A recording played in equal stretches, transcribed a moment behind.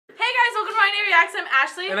Reacts. I'm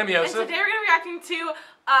Ashley. And I'm Yusuf. And today we're going to be reacting to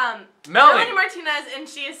Melanie Martinez, and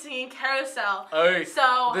she is singing Carousel. Oh,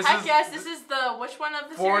 so, this is the, which one of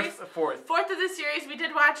the series? Fourth Fourth of the series. We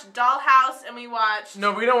did watch Dollhouse, and we watched...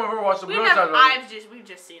 No, we don't ever watch the we've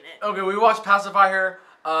just seen it. Okay, we watched Pacify Her,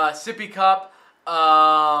 Sippy Cup.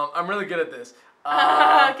 I'm really good at this.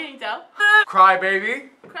 Can you tell? Cry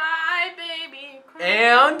Baby. Cry Baby. Cry.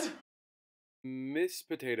 And... Miss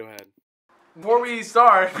Potato Head. Before we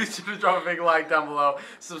start, be sure to drop a big like down below,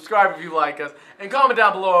 subscribe if you like us, and comment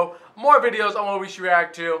down below more videos on what we should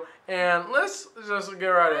react to, and let's just get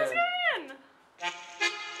right in.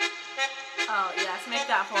 Oh, yes, make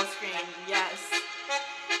that full screen, yes.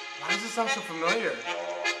 Why does this sound so familiar?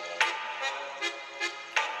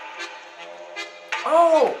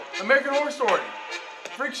 Oh! American Horror Story!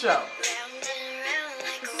 Freak Show!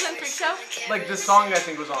 This is in Freak Show? Like, this song I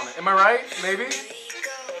think was on it. Am I right? Maybe?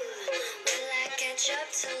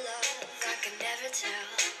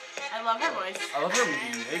 I love her voice. I love her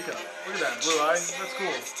makeup. Look at that blue eye. That's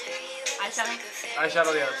cool. Eyeshadow?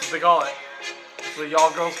 Eyeshadow, yeah, that's what they call it. That's what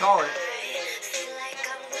y'all girls call it.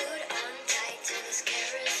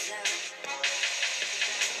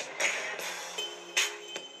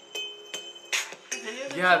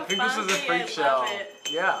 Yeah, I think this is a Freak Show.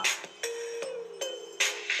 Yeah.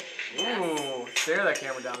 Ooh, stare that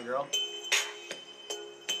camera down, girl.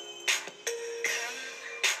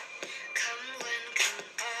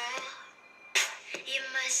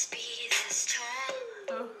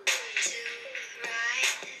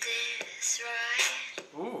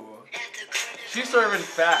 Ooh. She's serving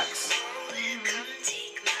facts.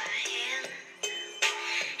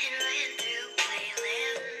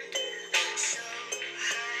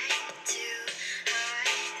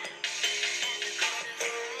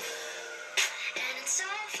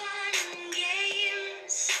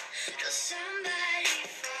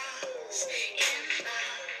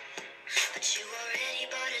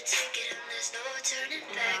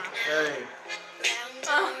 Hey. Round and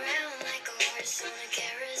round like a horse on a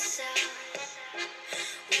carousel.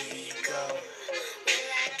 We go.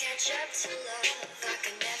 Will I catch up to love? I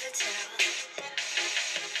can never tell.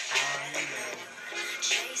 I know.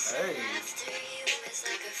 Chasing after you is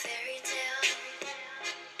like a fairy tale.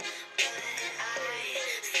 But I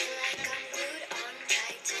feel like I'm glued on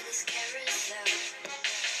tight to this carousel.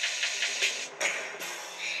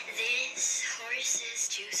 This horse is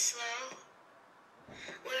too slow.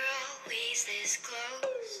 We're always this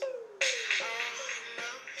close.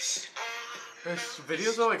 Almost. These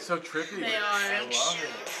videos are like so trippy. They are. I love it.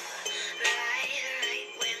 Right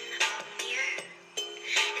when I'm near.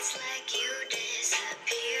 It's like you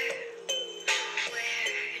disappear.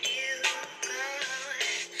 Where do you go?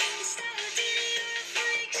 It's not a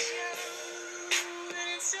freak show. And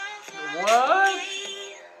it's so fun. What?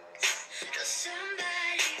 Till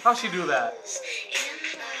somebody How'd she do that?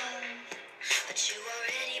 in love. But you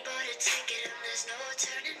already bought a ticket and there's no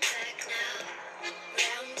turning back now.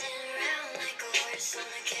 Round and round like a horse on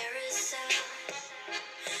a carousel.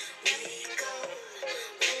 We go.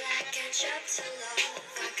 Will I catch up to love?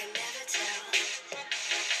 I can never tell.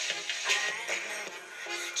 I know.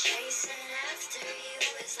 Chasing after you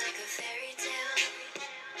is like a fairy tale.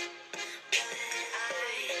 But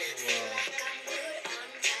I feel like I'm glued on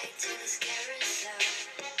tight to this carousel.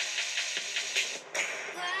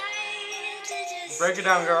 Why did you Break it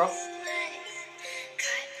down, girl.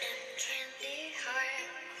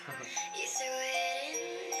 You threw it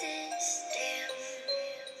in this damn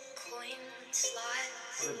coin slot.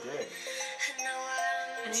 What a dick.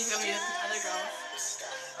 And he's going to be with other girls.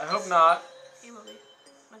 I hope not. He will be.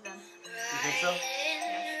 With them. You think so?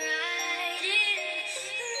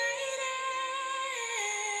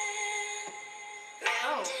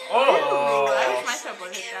 Oh. I wish my soap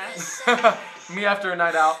hit that. Me after a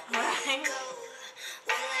night out. Right.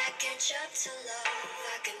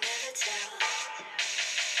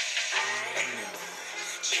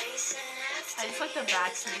 I just like the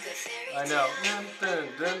back music. I know. Dun,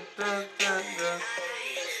 dun, dun, dun, dun.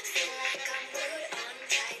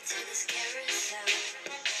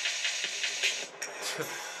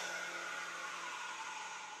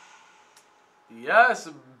 Yes,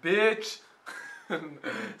 bitch.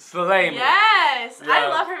 Slay me. Yes, Yeah. I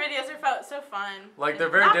love her videos. They're so fun. Like they're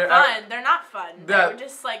very not fun. They're not fun. They're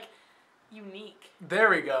just like unique. There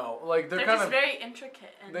we go. Like they're kind just of very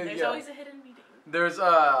intricate, and there's always a hidden meaning. There's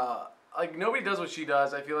like nobody does what she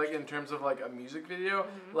does. I feel like in terms of like a music video,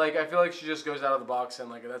 like I feel like she just goes out of the box, and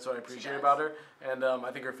like that's what I appreciate about her. And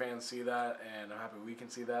I think her fans see that, and I'm happy we can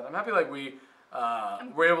see that. I'm happy like we're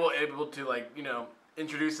able to like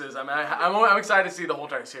introduces. I mean, I'm excited to see the whole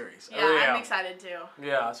entire series. Yeah, I'm excited too.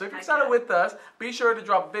 Yeah, so if you're excited with us, be sure to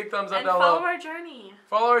drop a big thumbs up and down below. follow our journey.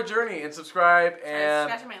 Follow our journey and subscribe. And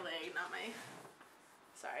Scratching my leg, not my.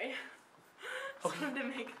 Sorry. Just wanted to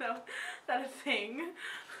make that a thing.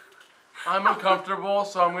 I'm uncomfortable,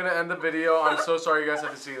 so I'm gonna end the video. I'm so sorry you guys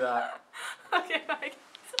had to see that. Okay, bye.